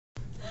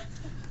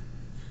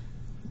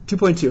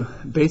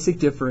2.2, basic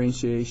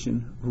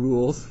differentiation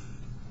rules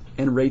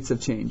and rates of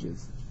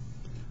changes.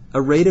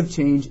 A rate of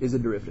change is a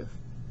derivative.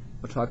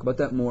 We'll talk about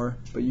that more,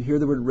 but you hear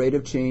the word rate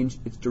of change,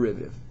 it's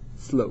derivative,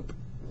 slope.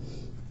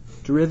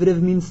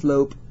 Derivative means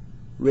slope,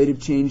 rate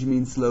of change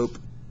means slope.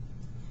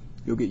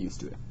 You'll get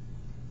used to it.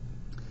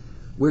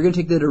 We're going to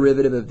take the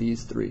derivative of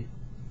these three.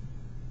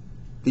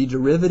 The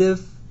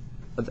derivative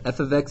of f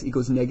of x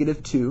equals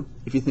 -2.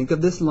 If you think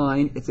of this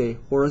line, it's a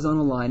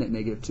horizontal line at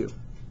 -2.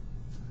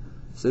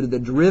 So the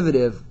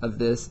derivative of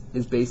this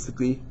is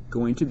basically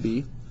going to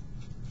be,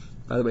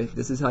 by the way,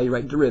 this is how you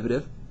write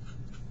derivative,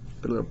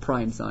 put a little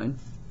prime sign,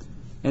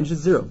 and it's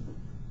just 0.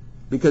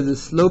 Because the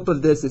slope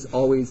of this is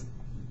always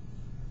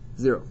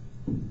 0.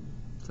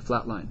 It's a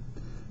flat line.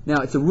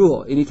 Now, it's a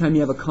rule. Anytime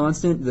you have a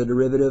constant, the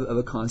derivative of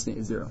a constant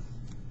is 0.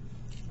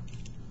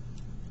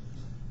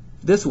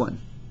 This one,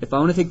 if I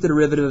want to take the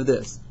derivative of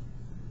this,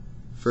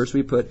 first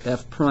we put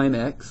f prime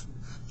x.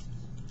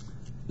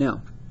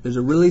 Now, there's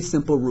a really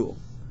simple rule.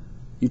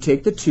 You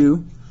take the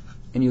 2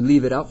 and you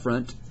leave it out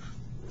front.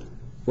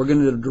 We're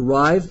going to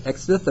derive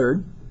x to the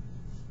third.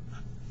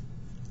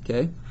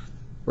 Okay?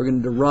 We're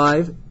going to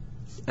derive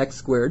x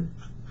squared.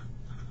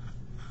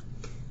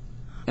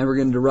 And we're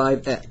going to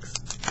derive x.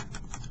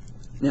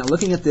 Now,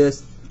 looking at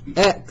this,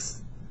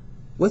 x,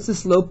 what's the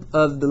slope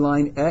of the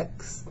line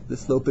x? The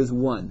slope is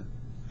 1.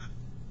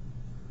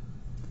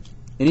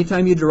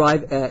 Anytime you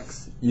derive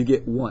x, you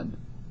get 1.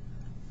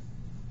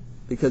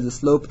 Because the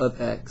slope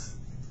of x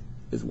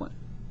is 1.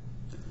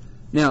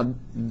 Now,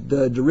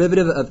 the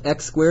derivative of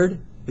x squared,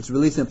 it's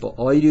really simple.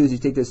 All you do is you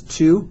take this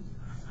 2,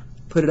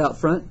 put it out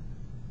front,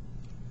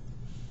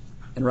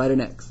 and write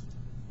an x.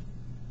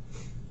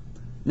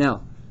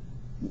 Now,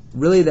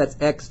 really that's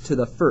x to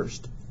the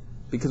first.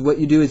 Because what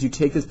you do is you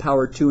take this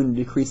power 2 and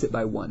decrease it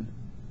by 1.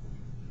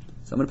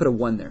 So I'm going to put a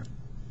 1 there.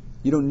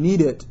 You don't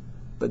need it,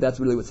 but that's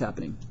really what's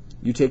happening.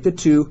 You take the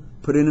 2,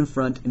 put it in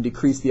front, and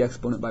decrease the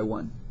exponent by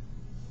 1.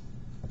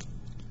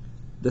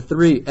 The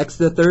 3, x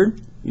to the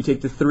third, you take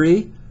the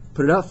 3,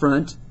 put it out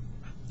front,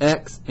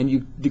 x, and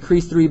you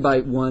decrease 3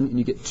 by 1, and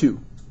you get 2.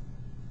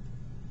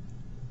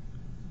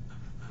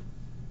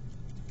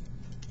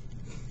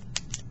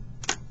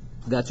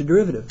 That's your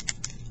derivative.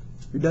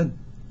 You're done.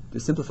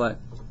 Just simplify it.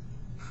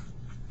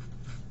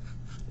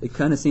 It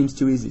kind of seems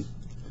too easy.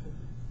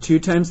 2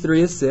 times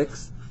 3 is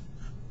 6,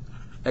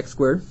 x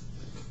squared.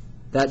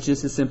 That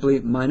just is simply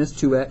minus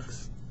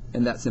 2x,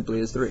 and that simply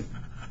is 3.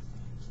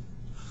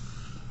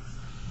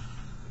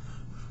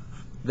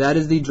 That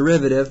is the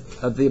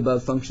derivative of the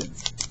above function.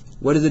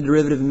 What does the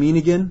derivative mean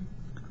again?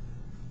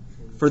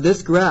 For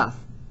this graph,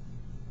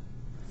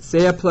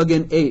 say I plug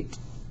in 8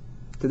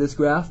 to this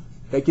graph,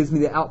 that gives me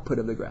the output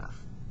of the graph.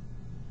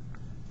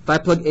 If I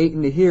plug 8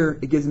 into here,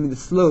 it gives me the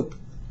slope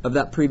of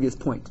that previous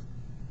point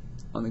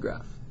on the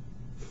graph.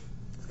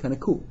 It's kind of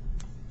cool.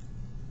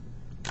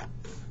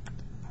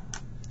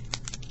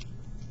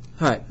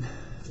 Alright,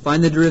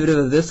 find the derivative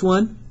of this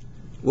one.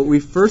 What we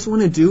first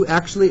want to do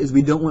actually is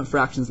we don't want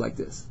fractions like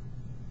this.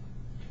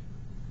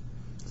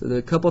 So there are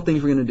a couple of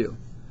things we're going to do.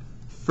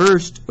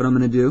 First, what I'm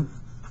going to do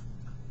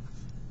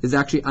is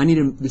actually I need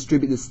to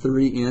distribute this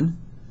 3 in,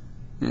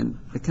 and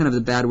it's kind of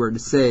a bad word to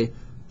say,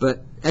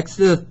 but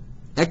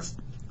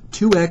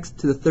 2x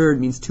to the third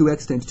means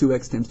 2x times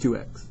 2x times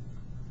 2x,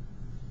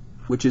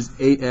 which is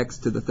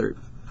 8x to the third.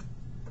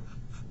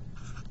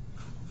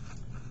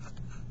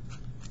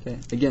 Okay,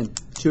 again,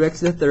 2x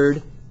to the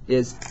third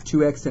is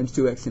 2x times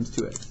 2x times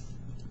 2x,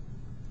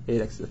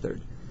 8x to the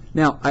third.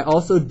 Now, I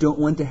also don't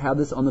want to have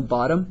this on the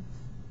bottom,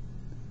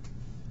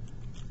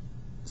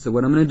 so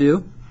what I'm going to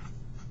do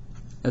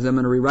is I'm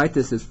going to rewrite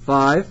this as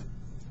 5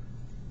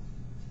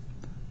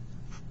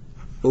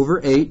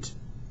 over 8,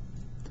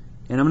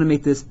 and I'm going to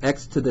make this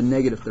x to the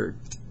negative third.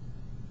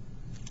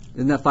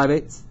 Isn't that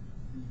 5/8?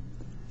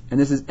 And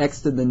this is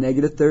x to the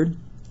negative third.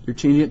 You're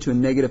changing it to a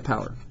negative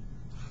power.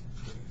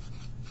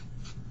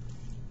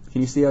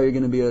 Can you see how you're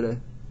going to be able to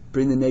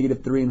bring the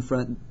negative 3 in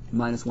front,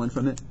 minus 1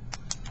 from it?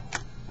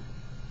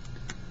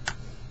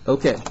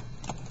 Okay.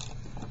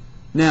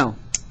 Now,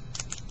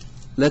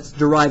 let's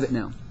derive it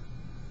now.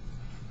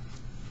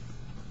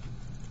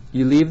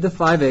 You leave the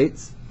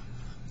 5/8.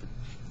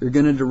 You're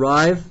going to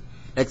derive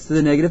x to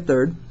the negative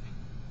third.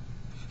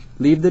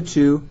 Leave the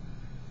 2,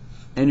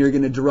 and you're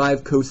going to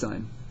derive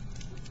cosine.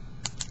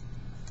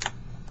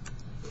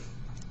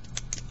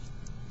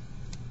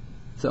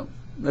 So,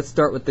 let's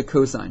start with the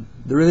cosine.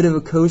 Derivative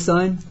of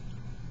cosine,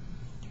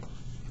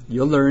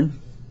 you'll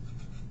learn,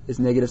 is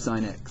negative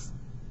sine x.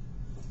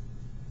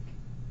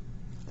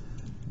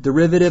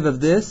 Derivative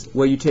of this,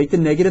 well, you take the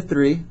negative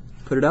 3,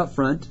 put it out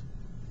front,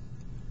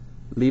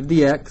 leave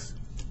the x,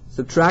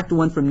 subtract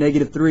 1 from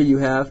negative 3, you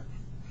have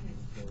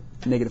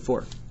negative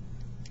 4.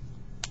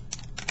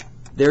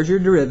 There's your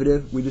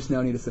derivative. We just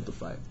now need to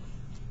simplify it.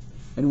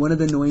 And one of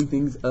the annoying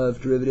things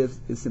of derivatives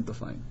is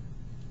simplifying.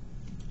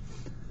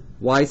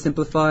 Why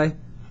simplify?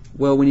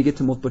 Well, when you get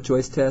to multiple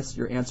choice tests,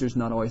 your answer is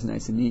not always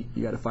nice and neat.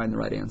 You got to find the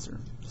right answer.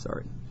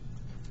 Sorry.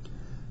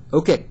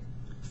 Okay.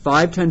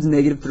 5 times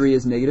negative 3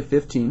 is negative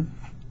 15.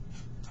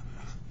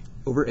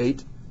 over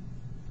 8.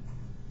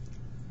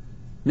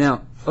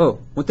 Now,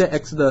 won't that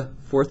x to the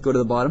 4th go to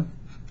the bottom?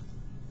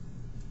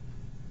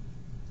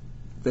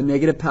 The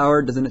negative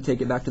power, doesn't it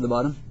take it back to the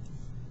bottom?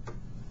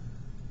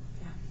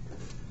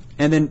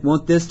 And then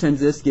won't this times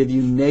this give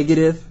you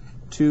negative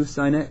 2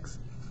 sine x?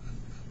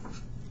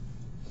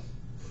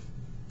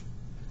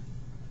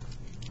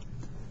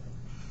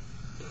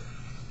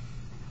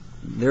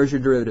 There's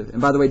your derivative.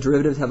 And by the way,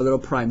 derivatives have a little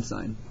prime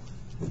sign,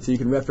 so you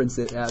can reference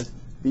it as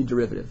the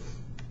derivative.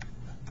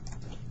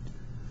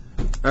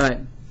 All right,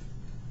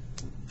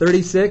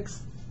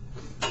 36,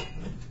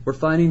 we're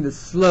finding the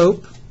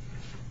slope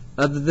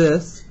of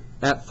this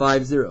at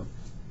 5, 0.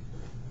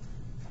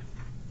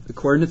 The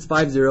coordinate's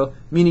 5, 0,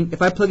 meaning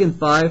if I plug in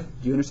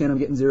 5, do you understand I'm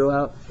getting 0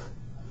 out?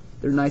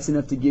 They're nice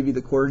enough to give you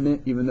the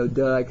coordinate, even though,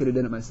 duh, I could have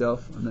done it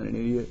myself. I'm not an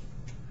idiot.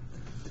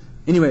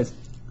 Anyways,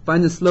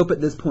 find the slope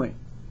at this point.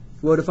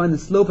 Well, to find the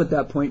slope at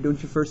that point,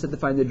 don't you first have to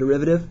find the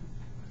derivative?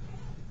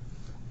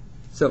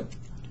 So,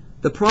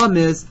 the problem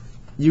is,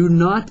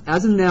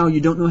 as of now,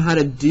 you don't know how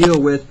to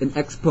deal with an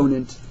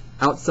exponent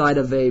outside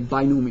of a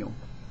binomial.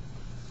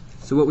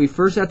 So what we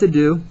first have to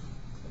do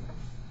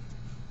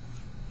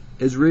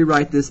is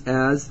rewrite this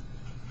as,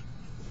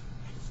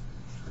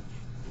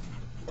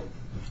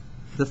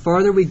 the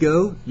farther we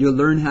go, you'll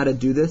learn how to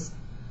do this.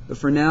 But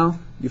for now,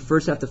 you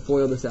first have to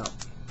FOIL this out.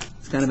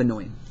 It's kind of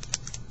annoying.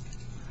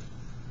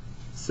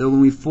 So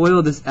when we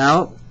FOIL this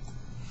out,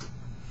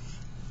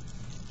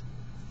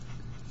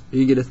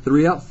 you get a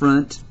 3 out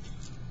front,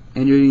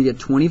 and you're going to get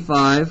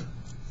 25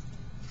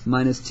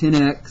 minus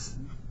 10x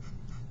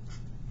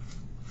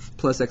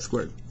plus x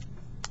squared.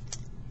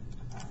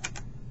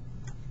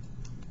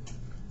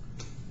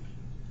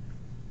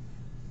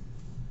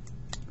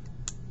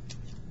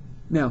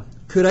 Now,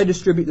 could I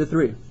distribute the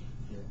 3?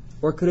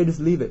 Or could I just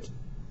leave it?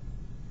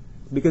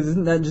 Because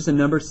isn't that just a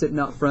number sitting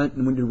out front,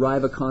 and when you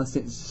derive a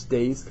constant, it just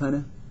stays, kind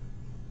of?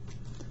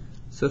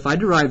 So if I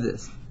derive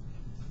this,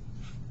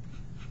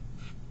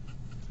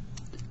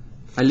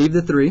 I leave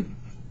the 3.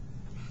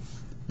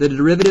 The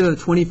derivative of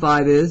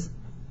 25 is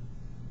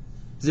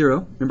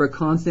 0. Remember, a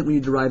constant when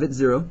you derive it,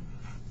 0.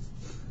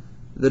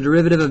 The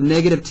derivative of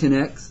negative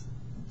 10x,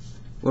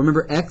 well,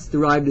 remember, x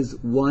derived is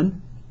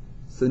 1.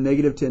 So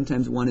negative 10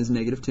 times 1 is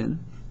negative 10.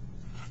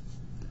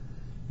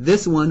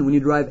 This one, when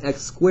you derive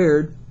x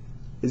squared,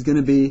 is going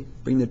to be,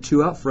 bring the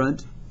 2 out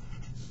front,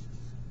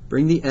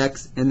 bring the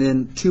x, and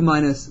then 2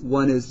 minus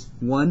 1 is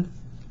 1.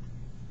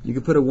 You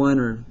can put a 1,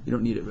 or you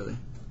don't need it really.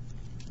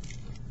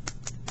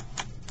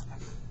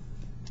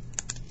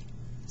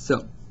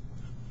 So,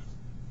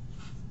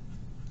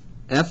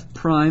 f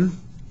prime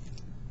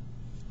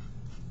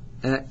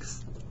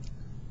x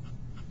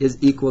is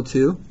equal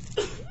to,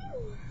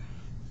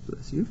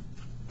 bless you,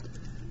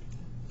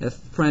 f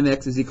prime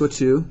x is equal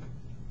to,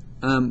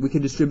 we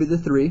can distribute the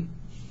 3.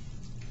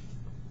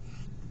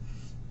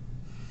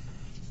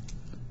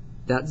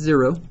 That's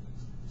 0.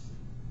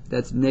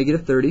 That's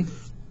negative 30.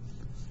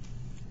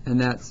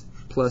 And that's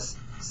plus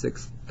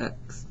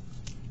 6x.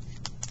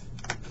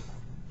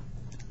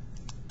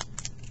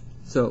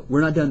 So we're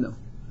not done though.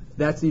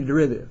 That's the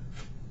derivative.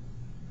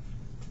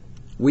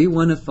 We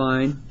want to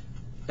find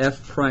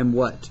f prime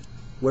what?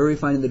 Where are we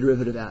finding the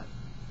derivative at?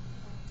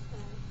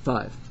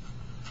 5.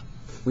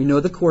 We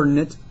know the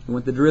coordinate. We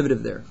want the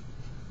derivative there.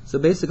 So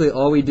basically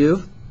all we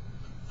do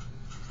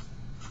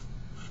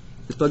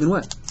is plug in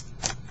what?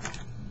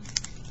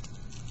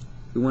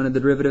 We wanted the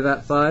derivative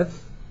at 5,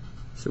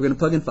 so we're going to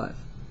plug in 5.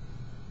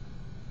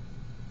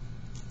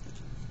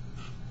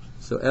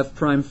 So f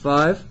prime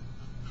 5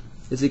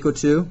 is equal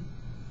to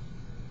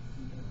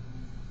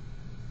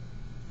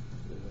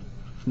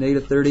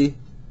negative 30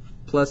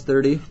 plus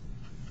 30,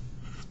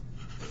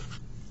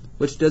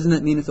 which doesn't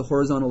that mean it's a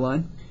horizontal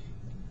line?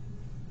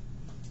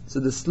 So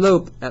the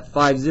slope at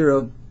 5,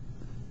 0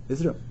 is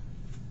 0.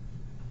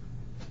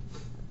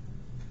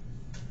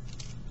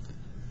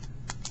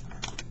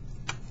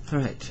 All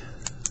right.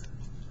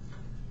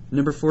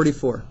 Number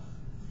 44.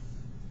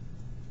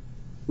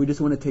 We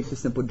just want to take the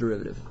simple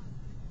derivative.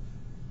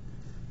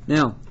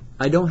 Now,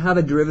 I don't have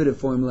a derivative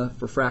formula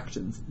for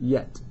fractions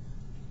yet.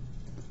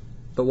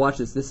 But watch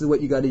this. This is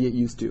what you got to get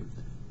used to.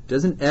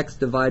 Doesn't x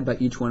divide by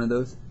each one of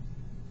those?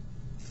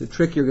 It's a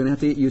trick you're going to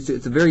have to get used to.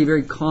 It's a very,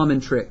 very common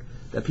trick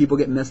that people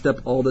get messed up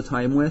all the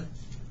time with.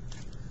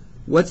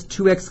 What's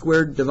 2x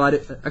squared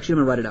divided? Actually, I'm going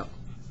to write it out.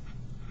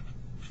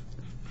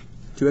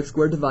 2x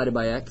squared divided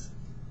by x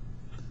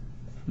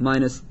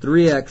minus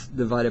 3x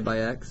divided by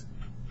x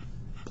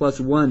plus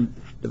 1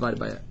 divided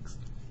by x.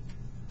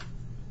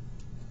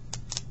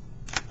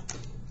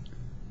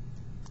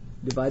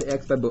 Divide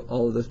x by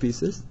all of those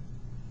pieces.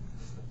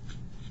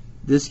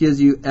 This gives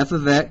you f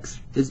of x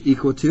is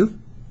equal to,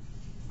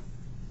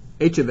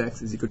 h of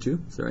x is equal to,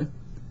 sorry.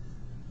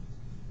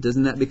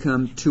 Doesn't that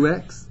become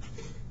 2x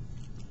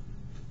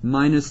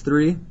minus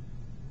 3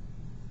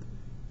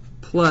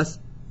 plus,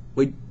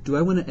 wait, do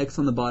I want an x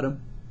on the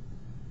bottom?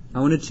 I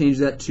want to change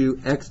that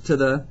to x to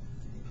the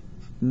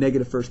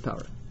negative first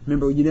power.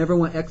 Remember, you never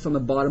want x on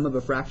the bottom of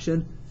a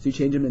fraction, so you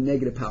change them to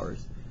negative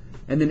powers.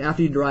 And then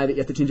after you derive it, you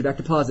have to change it back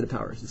to positive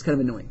powers. It's kind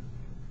of annoying.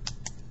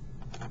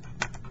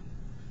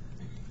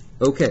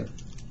 Okay.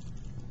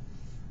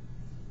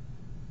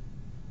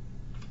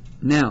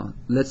 Now,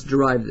 let's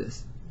derive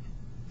this.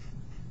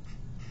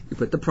 We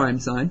put the prime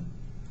sign.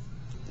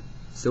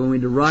 So when we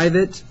derive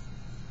it,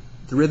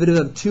 derivative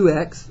of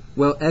 2x,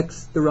 well,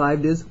 x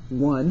derived is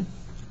 1.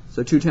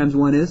 So 2 times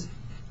 1 is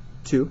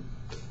 2.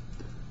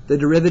 The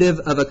derivative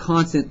of a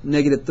constant,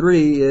 negative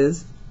 3,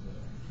 is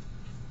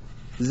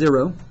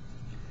 0.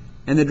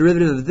 And the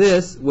derivative of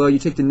this, well, you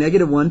take the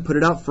negative 1, put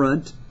it out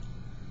front,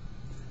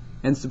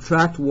 and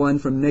subtract 1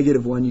 from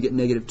negative 1, you get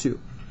negative 2.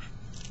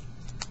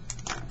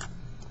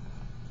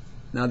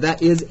 Now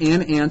that is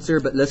an answer,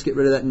 but let's get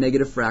rid of that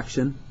negative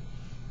fraction.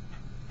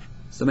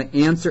 So my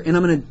answer, and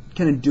I'm going to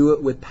kind of do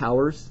it with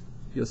powers.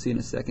 You'll see in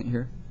a second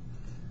here.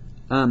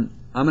 I'm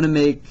going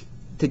to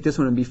take this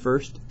one and be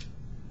first.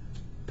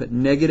 Put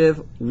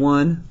negative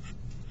 1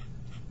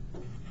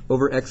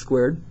 over x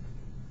squared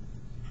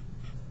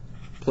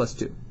plus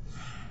 2.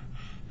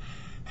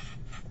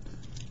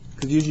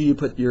 Because usually you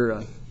put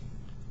your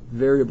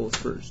variables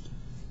first.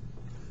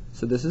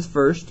 So this is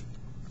first,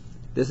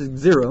 this is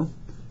 0,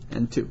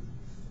 and 2.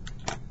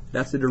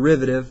 That's the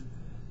derivative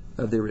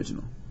of the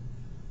original.